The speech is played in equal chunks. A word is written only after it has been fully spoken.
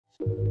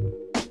What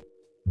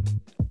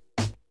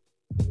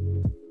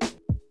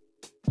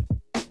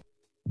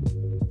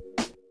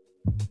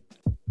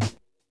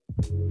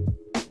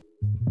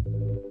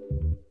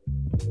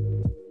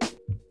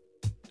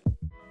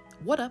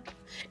up,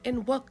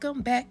 and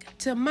welcome back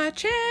to my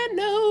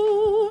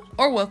channel.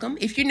 Or welcome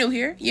if you're new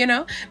here.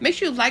 Make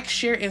sure you like,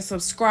 share, and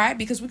subscribe,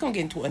 because we're gonna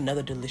get into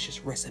another delicious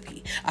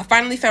recipe. I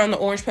finally found the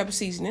orange pepper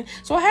seasoning,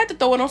 so I had to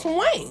throw it on some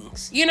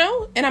wings,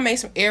 and I made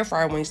some air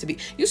fryer wings to be.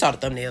 You saw the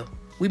thumbnail.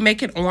 We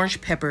making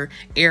orange pepper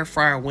air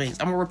fryer wings.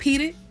 I'm gonna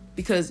repeat it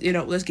because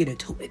let's get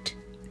into it.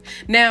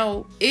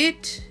 Now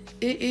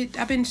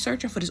I've been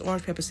searching for this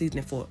orange pepper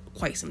seasoning for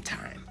quite some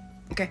time.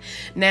 Okay,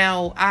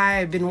 now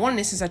I've been wanting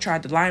this since I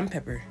tried the lime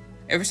pepper.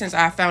 Ever since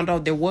I found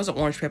out there was an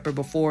orange pepper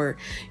before,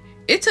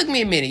 it took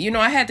me a minute.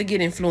 I had to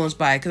get influenced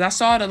by it because I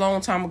saw it a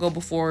long time ago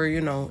before,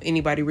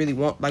 anybody really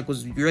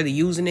was really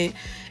using it.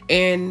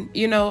 And,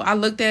 I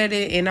looked at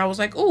it and I was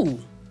like, ooh,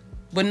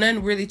 but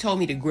none really told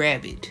me to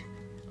grab it.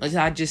 Until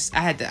I guess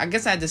I had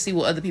to see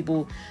what other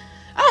people,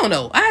 I don't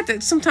know. I had to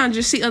sometimes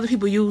just see other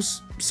people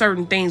use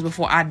certain things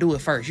before I do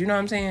it first. You know what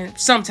I'm saying?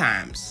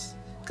 Sometimes.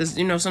 Because,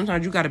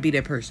 sometimes you got to be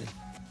that person.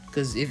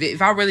 Because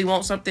if I really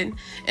want something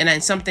and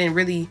then something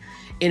really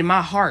in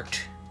my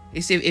heart,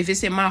 if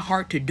it's in my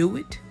heart to do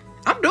it,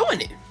 I'm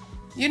doing it.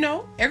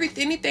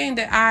 Anything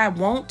that I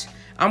want,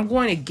 I'm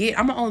going to get.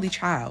 I'm an only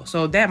child.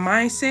 So that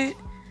mindset,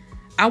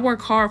 I'm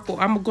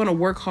going to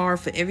work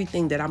hard for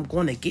everything that I'm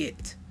going to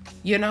get.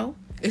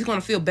 It's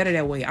going to feel better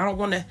that way. I don't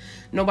want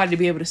nobody to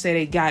be able to say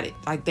they got it,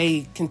 like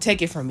they can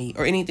take it from me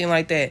or anything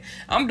like that.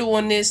 I'm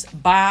doing this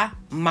by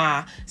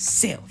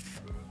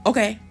myself.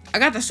 Okay. I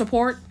got the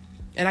support.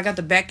 And I got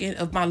the backing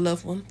of my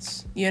loved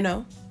ones,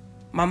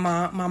 my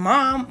mom,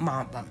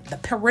 the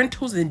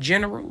parentals in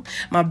general,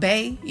 my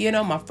bae,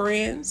 my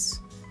friends.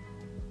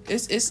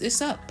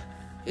 It's up.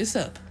 It's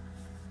up.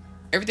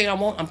 Everything I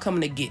want, I'm coming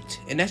to get.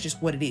 And that's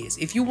just what it is.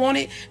 If you want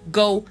it,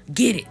 go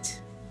get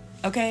it.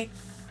 Okay?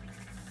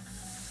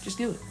 Just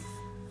do it.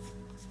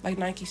 Like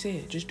Nike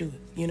said, just do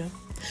it,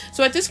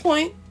 So at this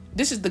point,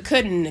 this is the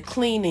cutting and the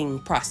cleaning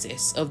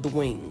process of the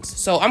wings.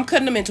 So I'm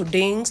cutting them into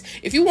dings.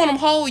 If you want them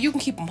whole, you can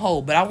keep them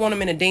whole. But I want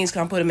them in the dings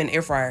because I'm putting them in the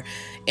air fryer.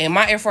 And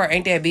my air fryer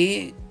ain't that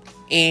big.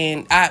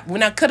 And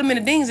when I cut them in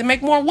the dings, it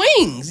make more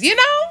wings,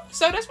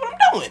 So that's what I'm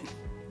doing.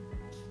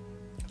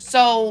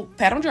 So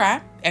pat them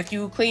dry. After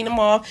you clean them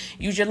off,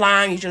 use your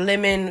lime, use your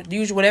lemon,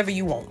 use whatever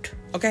you want.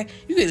 Okay?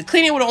 You can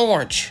clean it with an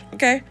orange.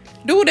 Okay?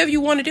 Do whatever you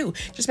want to do.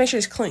 Just make sure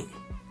it's clean.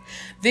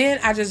 Then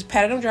I just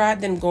patted them dry.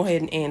 Then go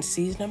ahead and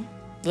season them.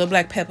 A little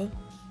black pepper,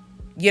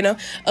 a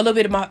little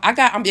bit of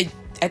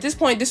at this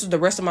point, this is the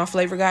rest of my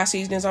Flavor Guide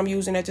seasonings I'm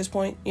using at this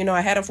point.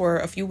 I had them for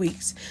a few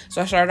weeks.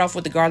 So I started off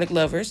with the garlic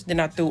lovers. Then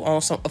I threw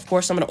on some of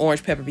the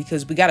orange pepper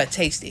because we got to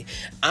taste it.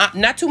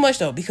 Not too much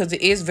though, because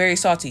it is very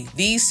salty.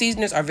 These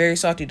seasonings are very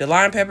salty. The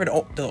lime pepper,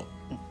 the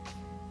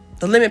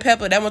lemon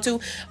pepper, that one too,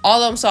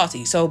 all of them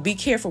salty. So be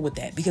careful with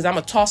that because I'm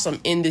going to toss them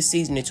in this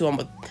seasoning too. I'm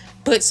going to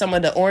put some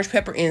of the orange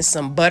pepper in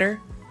some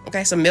butter.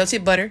 Okay, some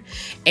melted butter.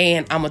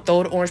 And I'm going to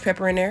throw the orange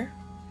pepper in there.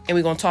 And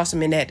we're going to toss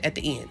them in that at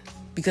the end.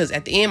 Because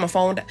at the end,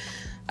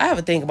 I have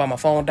a thing about my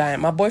phone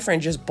dying. My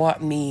boyfriend just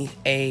bought me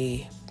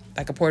a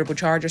portable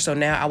charger. So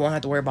now I won't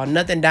have to worry about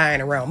nothing dying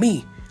around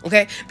me.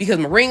 Okay? Because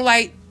my ring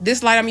light,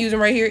 this light I'm using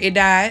right here, it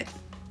died.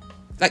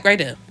 Like right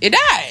there. It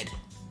died.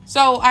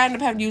 So I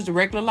ended up having to use the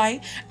regular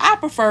light. I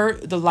prefer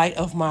the light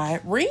of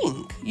my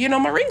ring.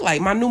 My ring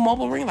light, my new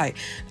mobile ring light.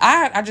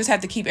 I just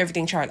have to keep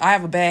everything charged. I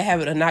have a bad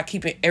habit of not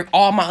keeping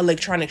all my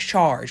electronics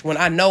charged when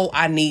I know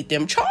I need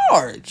them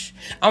charged.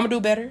 I'm going to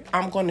do better.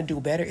 I'm going to do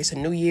better. It's a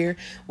new year.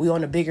 We on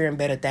the bigger and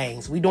better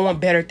things. We doing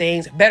better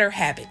things, better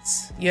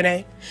habits,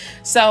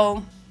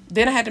 So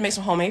then I had to make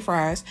some homemade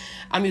fries.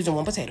 I'm using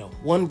one potato,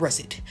 one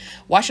russet.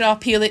 Wash it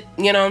off, peel it.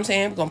 You know what I'm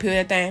saying? We're going to peel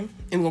that thing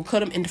and we're going to cut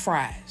them into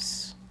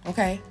fries.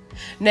 Okay?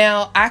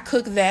 Now, I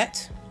cook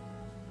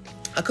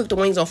the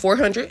wings on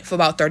 400 for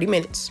about 30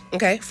 minutes,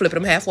 okay?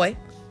 Flipping them halfway.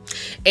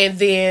 And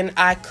then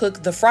I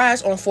cook the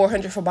fries on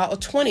 400 for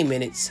about 20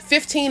 minutes.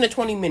 15 to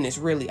 20 minutes,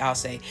 really, I'll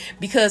say.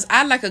 Because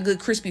I like a good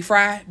crispy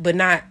fry, but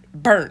not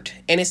burnt.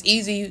 And it's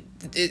easy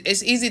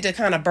to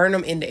kind of burn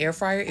them in the air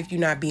fryer if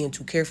you're not being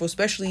too careful,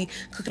 especially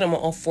cooking them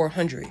on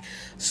 400.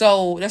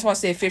 So that's why I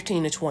said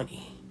 15 to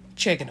 20.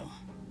 Check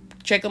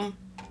them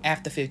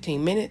after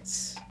 15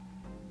 minutes.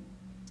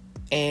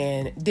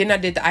 And then I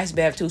did the ice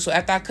bath too. So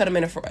after I cut them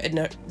in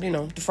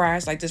the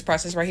fries, like this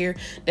process right here,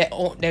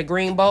 that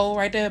green bowl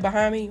right there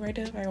behind me, right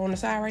on the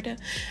side right there,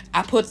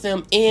 I put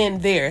them in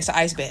there. It's an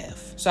ice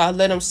bath. So I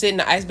let them sit in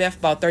the ice bath for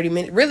about 30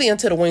 minutes, really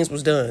until the wings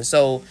was done.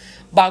 So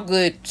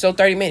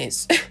 30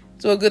 minutes.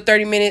 So a good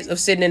 30 minutes of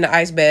sitting in the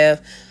ice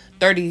bath,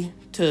 30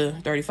 to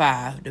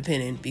 35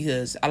 depending,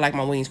 because I like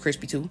my wings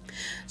crispy too.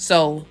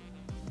 So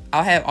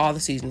I'll have all the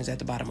seasonings at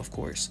the bottom, of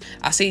course.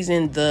 I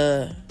seasoned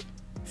the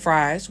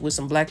fries with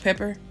some black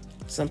pepper,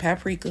 some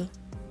paprika,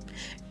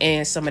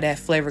 and some of that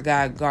Flavor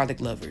Guide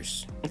garlic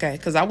lovers. Okay,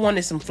 because I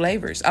wanted some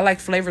flavors. I like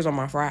flavors on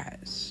my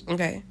fries.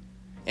 Okay,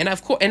 And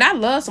of course, and I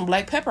love some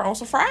black pepper on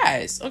some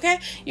fries. Okay.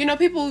 You know,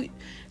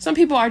 some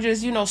people are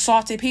just, you know,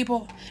 salty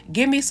people.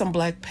 Give me some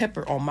black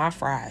pepper on my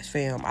fries,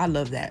 fam. I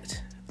love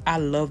that. I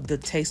love the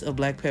taste of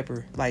black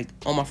pepper. Like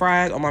on my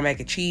fries, on my mac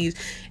and cheese.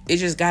 It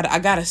just I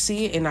gotta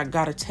see it and I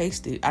gotta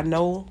taste it. I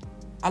know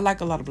I like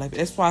a lot of black pepper.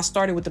 That's why I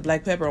started with the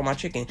black pepper on my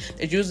chicken.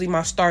 It's usually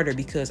my starter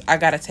because I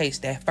gotta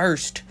taste that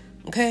first.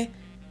 Okay.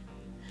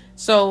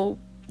 So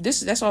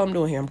that's all I'm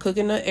doing here. I'm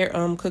cooking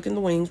the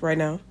wings right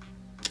now.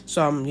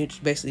 So I'm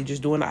basically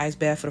just doing the ice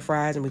bath for the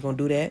fries, and we're gonna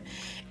do that.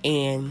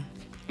 And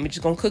I'm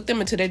just gonna cook them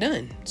until they're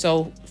done.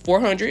 So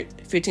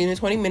 400, 15 to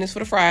 20 minutes for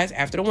the fries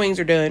after the wings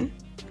are done.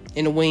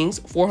 And the wings,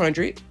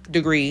 400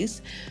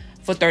 degrees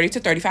for 30 to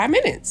 35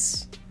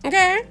 minutes.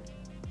 Okay.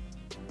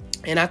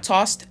 And I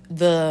tossed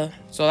so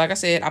like I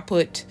said, I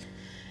put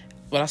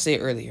what I said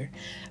earlier.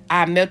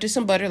 I melted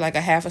some butter, like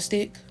a half a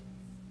stick.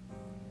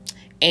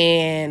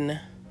 And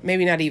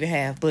maybe not even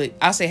half, but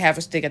I'll say half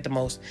a stick at the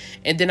most.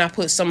 And then I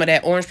put some of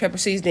that orange pepper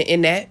seasoning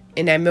in that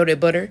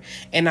melted butter.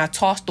 And I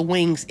tossed the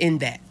wings in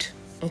that.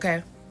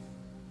 Okay.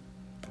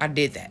 I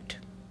did that.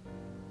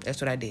 That's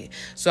what I did.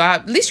 So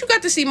at least you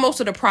got to see most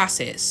of the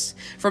process.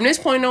 From this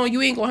point on, you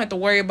ain't gonna have to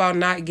worry about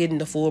not getting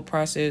the full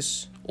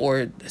process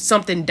or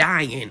something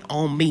dying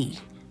on me,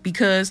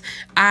 because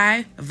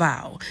I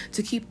vow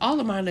to keep all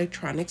of my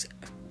electronics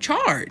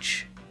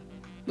charged.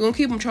 We're gonna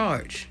keep them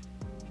charged.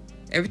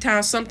 Every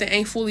time something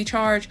ain't fully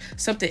charged,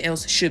 something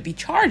else should be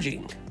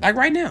charging. Like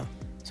right now,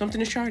 something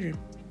is charging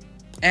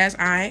as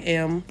I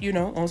am, you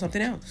know, on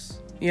something else,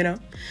 you know?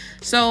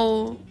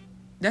 So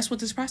that's what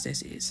this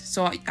process is.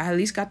 So I at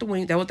least got the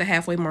wings. That was the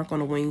halfway mark on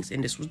the wings.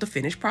 And this was the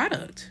finished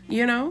product,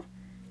 you know?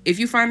 If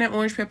you find that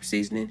orange pepper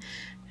seasoning,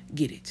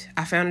 get it.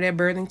 I found it at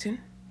Burlington.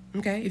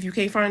 Okay? If you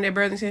can't find it at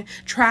Burlington,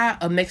 try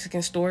a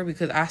Mexican store,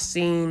 because I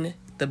seen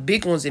the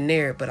big ones in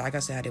there. But like I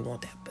said, I didn't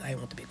want that. I didn't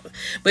want the big one.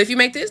 But if you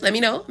make this, let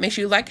me know. Make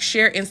sure you like,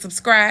 share, and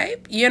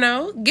subscribe. You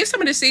know? Get some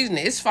of the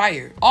seasoning. It's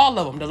fire. All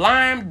of them. The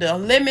lime, the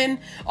lemon,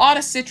 all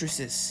the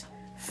citruses.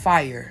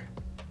 Fire.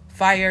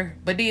 Fire.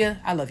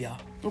 Badia, I love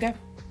y'all. Okay?